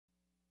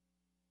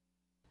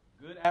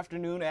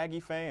Afternoon, Aggie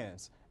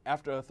fans.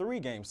 After a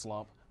 3-game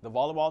slump, the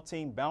volleyball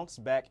team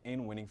bounced back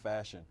in winning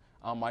fashion.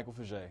 I'm Michael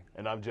Faget.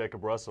 And I'm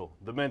Jacob Russell.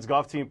 The men's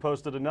golf team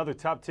posted another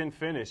top 10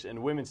 finish,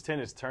 and women's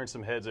tennis turned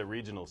some heads at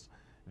regionals.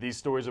 These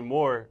stories and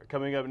more are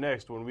coming up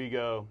next when we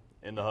go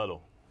in the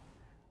huddle.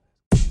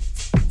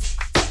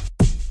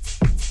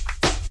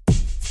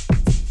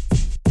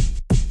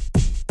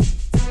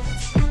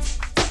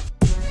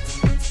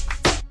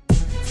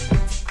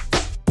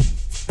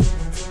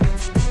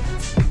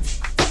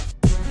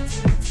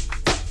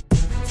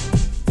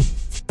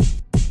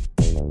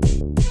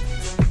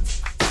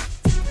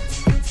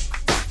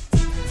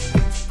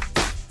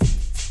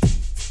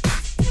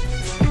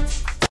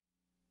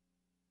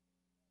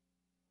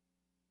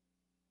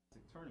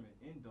 Tournament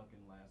in Duncan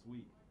last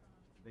week.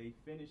 They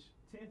finished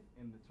 10th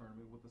in the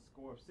tournament with a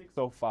score of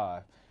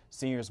 605.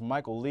 Seniors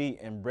Michael Lee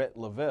and Brett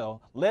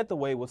Lavelle led the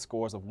way with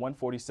scores of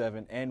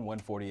 147 and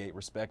 148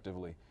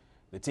 respectively.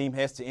 The team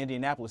heads to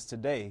Indianapolis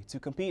today to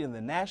compete in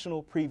the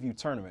National Preview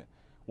Tournament,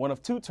 one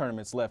of 2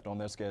 tournaments left on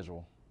their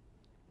schedule.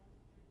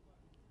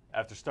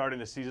 After starting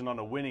the season on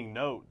a winning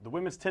note, the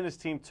women's tennis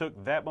team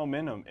took that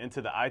momentum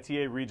into the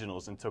ITA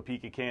Regionals in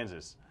Topeka,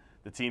 Kansas.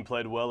 The team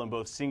played well in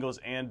both singles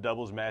and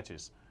doubles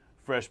matches.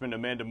 Freshman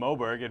Amanda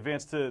Moberg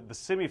advanced to the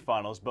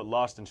semifinals but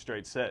lost in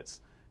straight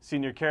sets.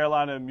 Senior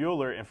Carolina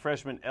Mueller and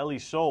freshman Ellie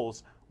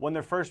Scholes won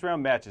their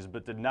first-round matches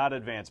but did not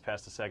advance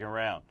past the second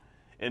round.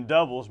 In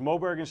doubles,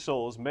 Moberg and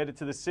Scholes made it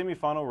to the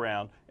semifinal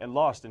round and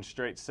lost in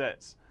straight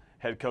sets.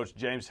 Head coach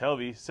James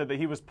Helvey said that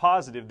he was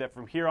positive that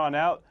from here on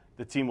out,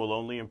 the team will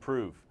only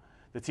improve.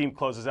 The team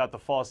closes out the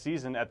fall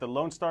season at the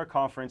Lone Star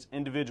Conference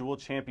Individual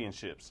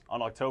Championships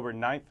on October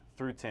 9th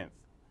through 10th.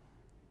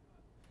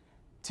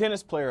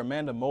 Tennis player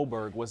Amanda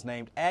Moberg was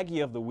named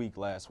Aggie of the Week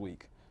last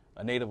week.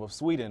 A native of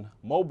Sweden,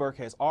 Moberg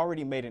has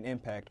already made an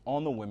impact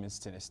on the women's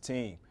tennis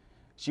team.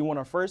 She won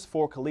her first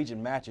 4 collegiate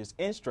matches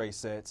in straight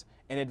sets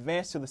and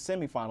advanced to the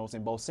semifinals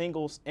in both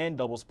singles and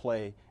doubles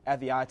play at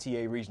the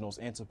ITA Regionals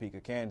in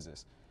Topeka,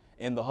 Kansas.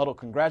 In the Huddle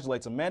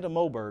congratulates Amanda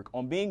Moberg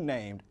on being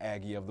named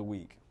Aggie of the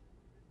Week.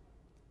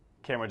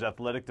 Cameron's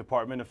athletic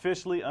department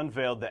officially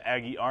unveiled the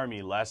Aggie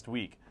Army last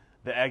week.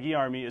 The Aggie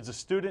Army is a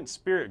student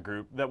spirit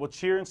group that will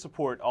cheer and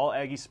support all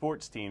Aggie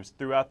sports teams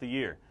throughout the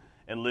year.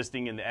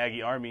 Enlisting in the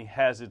Aggie Army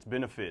has its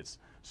benefits.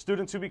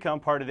 Students who become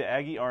part of the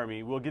Aggie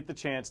Army will get the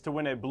chance to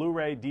win a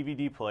Blu-ray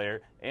DVD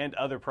player and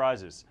other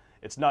prizes.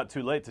 It's not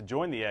too late to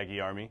join the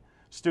Aggie Army.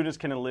 Students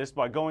can enlist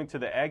by going to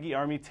the Aggie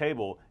Army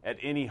table at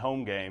any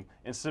home game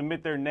and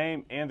submit their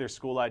name and their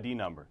school ID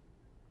number.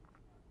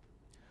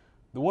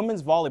 The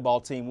women's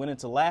volleyball team went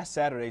into last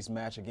Saturday's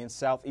match against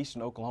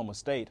Southeastern Oklahoma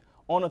State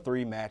on a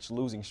 3-match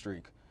losing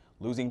streak.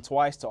 Losing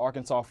twice to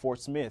Arkansas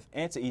Fort Smith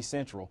and to East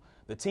Central,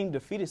 the team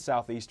defeated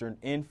Southeastern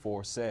in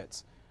 4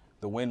 sets.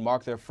 The win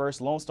marked their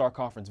first Lone Star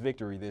Conference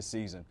victory this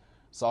season.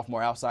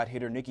 Sophomore outside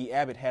hitter Nikki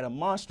Abbott had a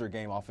monster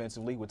game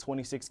offensively with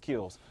 26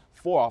 kills,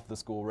 4 off the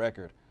school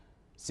record.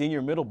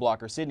 Senior middle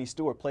blocker Sydney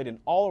Stewart played an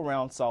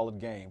all-around solid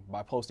game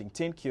by posting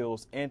 10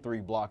 kills and 3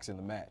 blocks in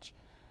the match.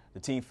 The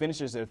team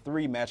finishes their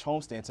 3-match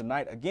homestand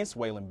tonight against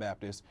Wayland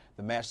Baptist.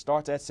 The match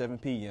starts at 7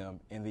 p.m.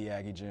 in the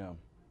Aggie Gym.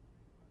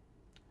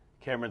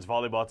 Cameron's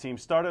volleyball team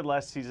started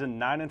last season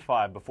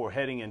 9-5 before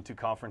heading into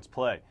conference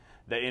play.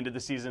 They ended the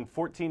season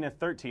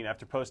 14-13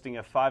 after posting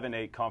a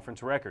 5-8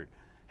 conference record.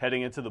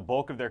 Heading into the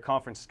bulk of their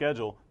conference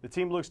schedule, the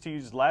team looks to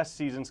use last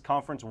season's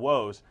conference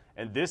woes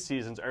and this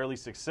season's early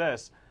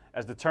success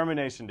as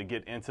determination to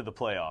get into the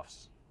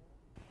playoffs.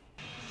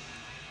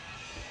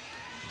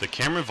 The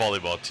Cameron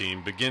volleyball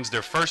team begins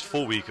their first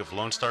full week of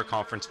Lone Star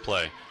Conference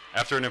play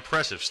after an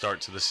impressive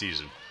start to the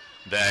season.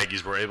 The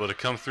Aggies were able to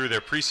come through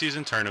their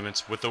preseason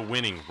tournaments with a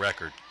winning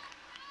record.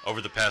 Over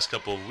the past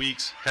couple of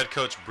weeks, head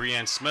coach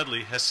Breanne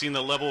Smedley has seen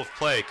the level of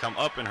play come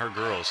up in her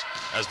girls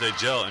as they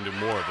gel into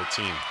more of a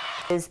team.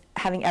 Is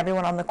having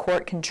everyone on the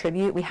court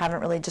contribute. We haven't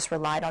really just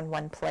relied on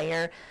one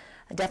player.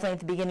 Definitely at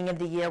the beginning of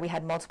the year we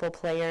had multiple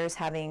players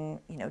having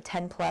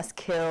 10+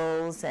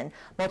 kills and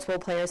multiple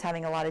players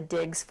having a lot of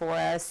digs for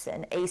us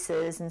and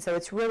aces, and so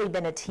it's really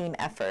been a team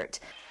effort.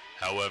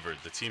 However,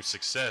 the team's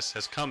success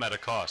has come at a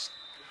cost.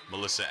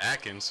 Melissa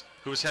Atkins,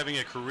 who is having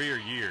a career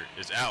year,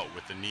 is out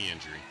with a knee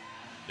injury.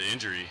 The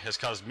injury has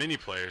caused many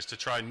players to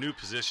try new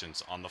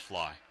positions on the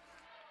fly.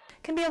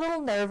 It can be a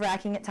little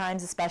nerve-wracking at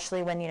times,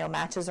 especially when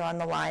matches are on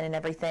the line and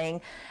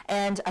everything,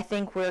 and I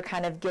think we're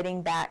kind of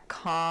getting back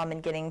calm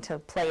and getting to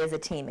play as a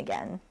team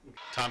again.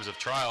 Times of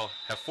trial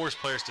have forced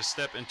players to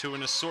step into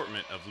an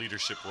assortment of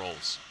leadership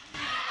roles.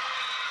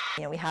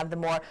 We have the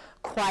more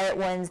quiet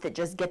ones that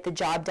just get the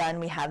job done.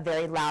 We have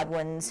very loud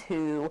ones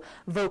who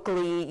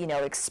vocally,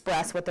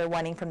 express what they're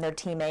wanting from their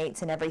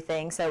teammates and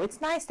everything. So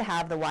it's nice to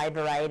have the wide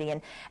variety,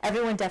 and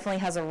everyone definitely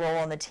has a role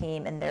on the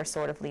team in their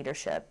sort of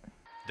leadership.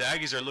 The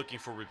Aggies are looking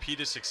for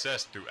repeated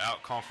success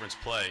throughout conference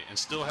play and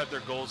still have their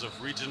goals of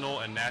regional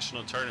and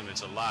national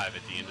tournaments alive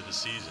at the end of the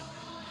season.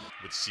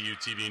 With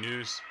CUInternetTV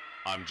News,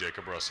 I'm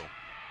Jacob Russell.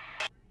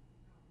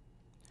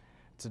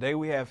 Today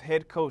we have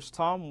head coach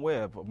Tom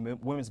Webb of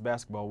women's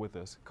basketball with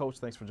us. Coach,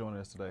 thanks for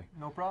joining us today.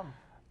 No problem.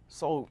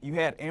 So you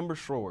had Amber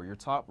Schroer, your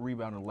top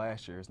rebounder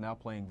last year, is now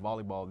playing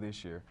volleyball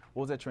this year.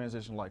 What was that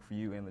transition like for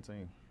you and the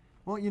team?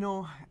 Well, you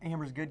know,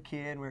 Amber's a good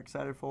kid. We're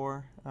excited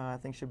for her. I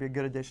think she'll be a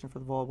good addition for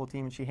the volleyball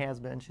team, and she has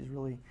been. She's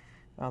really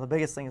the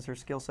biggest thing is her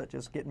skill set,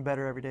 just getting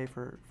better every day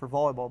for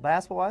volleyball.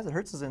 Basketball-wise, it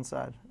hurts us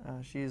inside.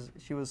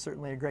 She was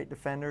certainly a great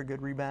defender, good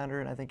rebounder,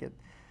 and I think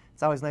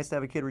it's always nice to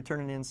have a kid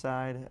returning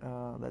inside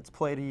that's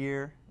played a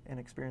year and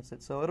experienced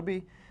it. So it'll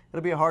be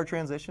a hard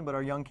transition, but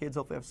our young kids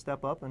hopefully have to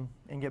step up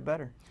and get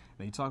better.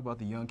 Now you talk about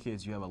the young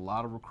kids. You have a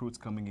lot of recruits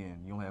coming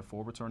in. You only have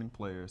 4 returning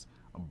players,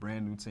 a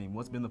brand new team.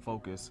 What's been the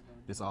focus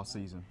this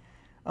offseason?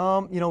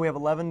 You know, we have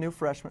 11 new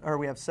freshmen, or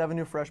we have 7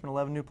 new freshmen,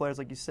 11 new players,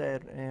 like you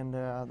said. And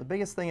the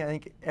biggest thing I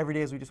think every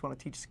day is we just want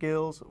to teach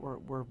skills.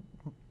 We're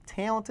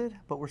talented,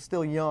 but we're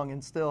still young,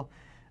 and still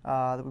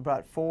we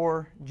brought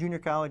 4 junior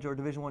college or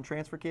Division I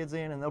transfer kids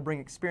in, and they'll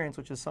bring experience,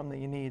 which is something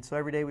that you need. So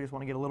every day we just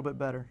want to get a little bit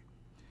better.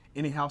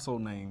 Any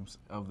household names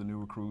of the new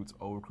recruits,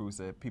 old recruits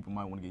that people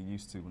might want to get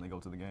used to when they go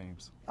to the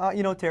games?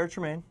 You know, Tara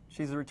Tremaine,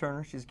 she's a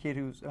returner. She's a kid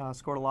who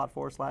scored a lot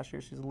for us last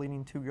year. She's a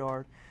leading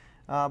 2-guard.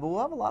 But we'll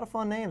have a lot of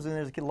fun names. And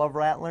there's a kid, Love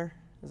Rattler.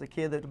 There's a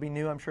kid that will be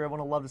new. I'm sure everyone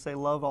will love to say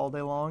Love all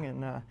day long.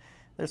 And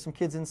there's some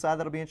kids inside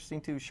that'll be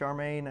interesting too.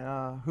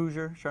 Charmaine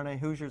Hoosier. Charmaine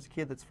Hoosier is a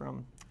kid that's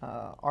from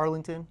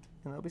Arlington. And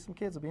there'll be some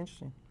kids that'll be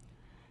interesting.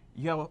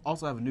 You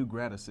also have a new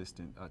grad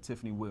assistant,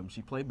 Tiffany Williams.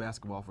 She played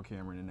basketball for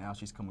Cameron, and now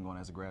she's coming on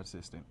as a grad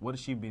assistant. What has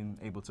she been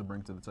able to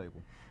bring to the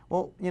table?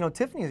 Well, you know,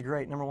 Tiffany is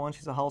great. Number one,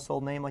 she's a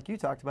household name, like you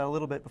talked about a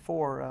little bit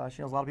before.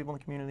 She knows a lot of people in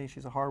the community.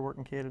 She's a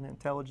hardworking kid, an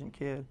intelligent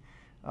kid.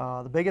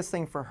 The biggest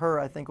thing for her,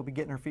 I think, will be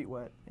getting her feet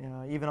wet.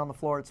 Even on the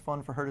floor, it's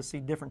fun for her to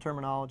see different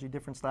terminology,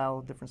 different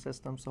style, different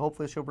systems. So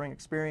hopefully she'll bring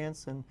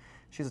experience, and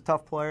she's a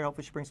tough player.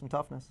 Hopefully she brings some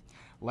toughness.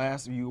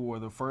 Last, you were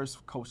the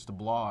first coach to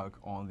blog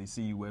on the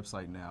CU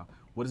website now.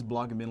 What has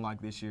blogging been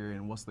like this year,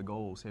 and what's the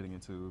goals heading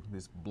into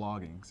this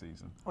blogging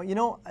season? Well, you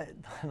know,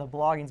 the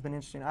blogging's been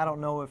interesting. I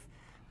don't know if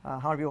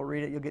how many people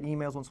read it. You'll get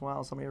emails once in a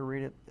while, somebody will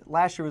read it.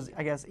 Last year was,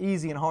 I guess,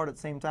 easy and hard at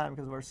the same time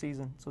because of our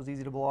season, so it was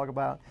easy to blog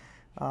about.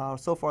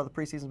 So far, the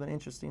preseason's been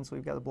interesting, so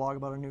we've got to blog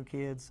about our new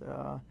kids.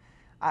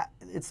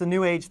 It's a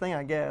new age thing,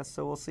 I guess,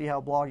 so we'll see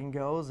how blogging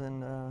goes,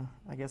 and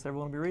I guess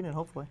everyone will be reading it,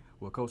 hopefully.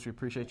 Well, Coach, we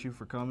appreciate you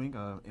for coming.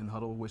 In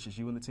Huddle wishes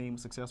you and the team a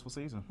successful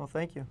season. Well,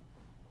 thank you.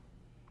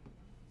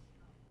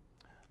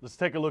 Let's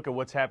take a look at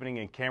what's happening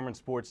in Cameron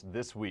sports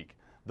this week.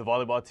 The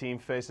volleyball team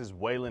faces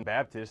Wayland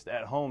Baptist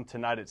at home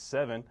tonight at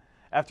 7.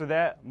 After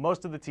that,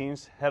 most of the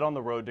teams head on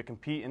the road to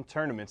compete in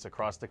tournaments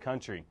across the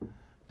country.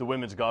 The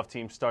women's golf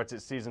team starts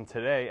its season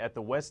today at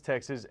the West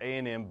Texas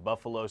A&M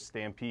Buffalo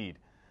Stampede.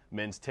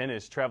 Men's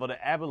tennis travel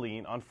to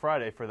Abilene on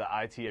Friday for the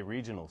ITA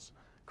Regionals.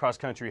 Cross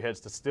country heads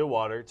to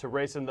Stillwater to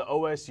race in the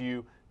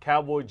OSU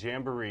Cowboy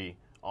Jamboree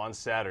on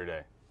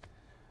Saturday.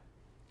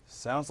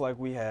 Sounds like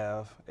we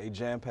have a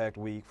jam-packed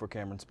week for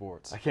Cameron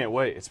sports. I can't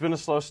wait. It's been a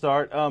slow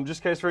start.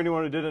 Just in case for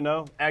anyone who didn't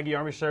know, Aggie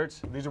Army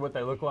shirts, these are what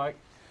they look like.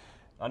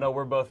 I know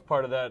we're both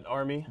part of that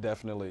Army.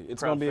 Definitely.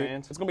 It's gonna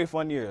be a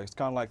fun year. It's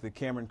kind of like the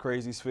Cameron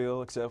Crazies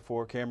feel, except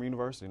for Cameron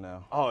University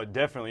now. Oh,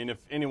 definitely. And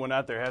if anyone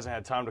out there hasn't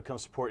had time to come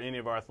support any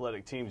of our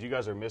athletic teams, you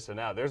guys are missing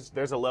out.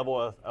 There's a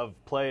level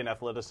of play and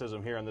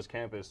athleticism here on this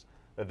campus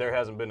that there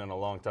hasn't been in a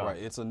long time. Right.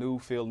 It's a new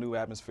feel, new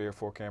atmosphere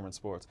for Cameron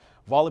sports.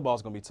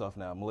 Volleyball's going to be tough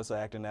now. Melissa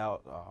acting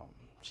out.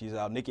 She's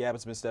out. Nikki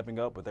Abbott's been stepping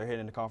up, but they're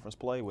heading into conference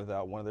play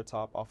without one of their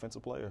top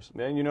offensive players.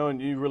 Man, you know, and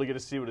you really get to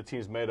see what a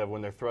team's made of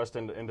when they're thrust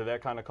into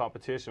that kind of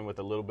competition with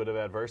a little bit of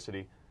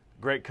adversity.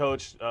 Great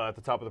coach at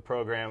the top of the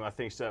program. I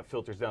think that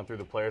filters down through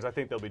the players. I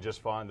think they'll be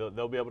just fine.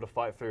 They'll be able to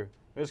fight through.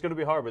 It's going to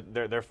be hard, but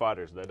they're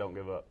fighters. They don't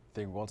give up.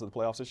 Think we're going to the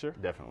playoffs this year?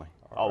 Definitely.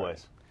 All Always.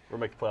 right. We're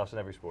making playoffs in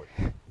every sport.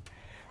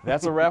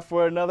 That's a wrap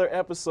for another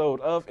episode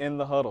of In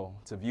the Huddle.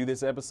 To view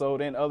this episode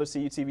and other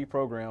CUTV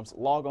programs,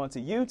 log on to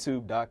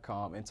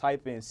youtube.com and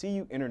type in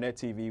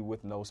CUInternetTV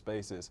with no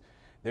spaces.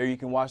 There you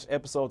can watch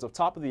episodes of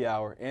Top of the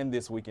Hour and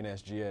This Week in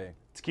SGA.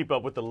 To keep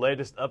up with the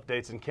latest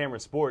updates in Cameron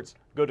sports,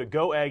 go to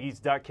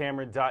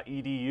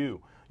goaggies.cameron.edu.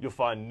 You'll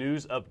find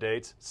news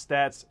updates,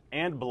 stats,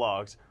 and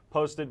blogs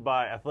posted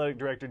by Athletic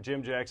Director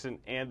Jim Jackson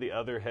and the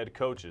other head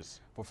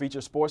coaches. For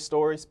featured sports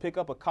stories, pick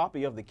up a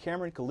copy of the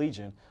Cameron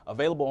Collegian,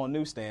 available on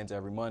newsstands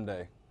every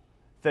Monday.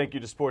 Thank you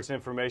to Sports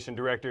Information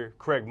Director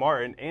Craig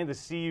Martin and the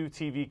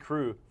CUTV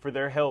crew for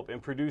their help in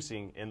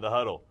producing In the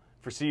Huddle.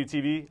 For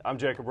CUTV, I'm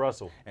Jacob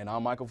Russell. And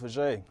I'm Michael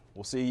Faget.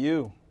 We'll see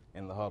you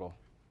in the Huddle.